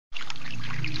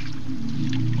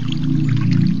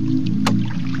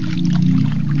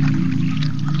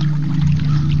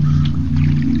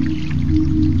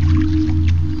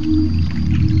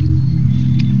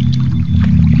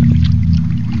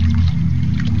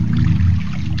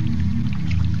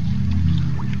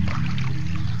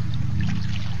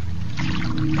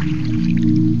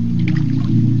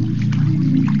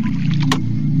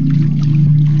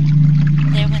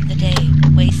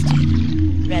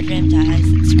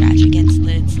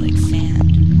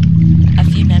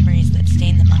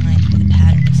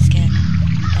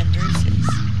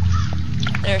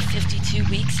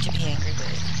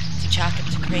shock him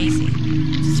to crazy,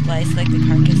 to splice like the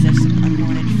carcass of some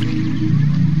unwanted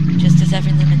fruit. Just as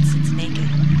every lemon sits naked,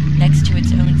 next to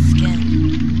its own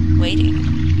skin, waiting,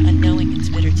 unknowing its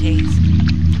bitter taste.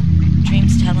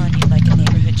 Dreams tell on you like a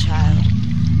neighborhood child.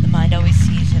 The mind always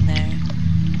sees him there,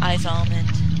 eyes almond,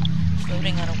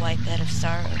 floating on a white bed of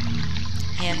sorrow,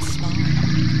 hands small,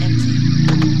 empty,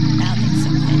 mouthing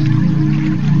something.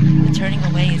 The turning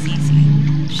away is easy.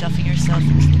 Shuffle yourself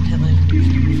into the pillow.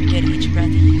 Forget each breath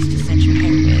you used to scent your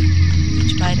hair with,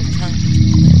 each bite of tongue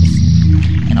between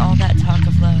lips, and all that talk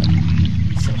of love,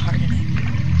 so hardening.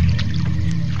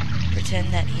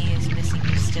 Pretend that he is missing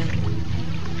you still.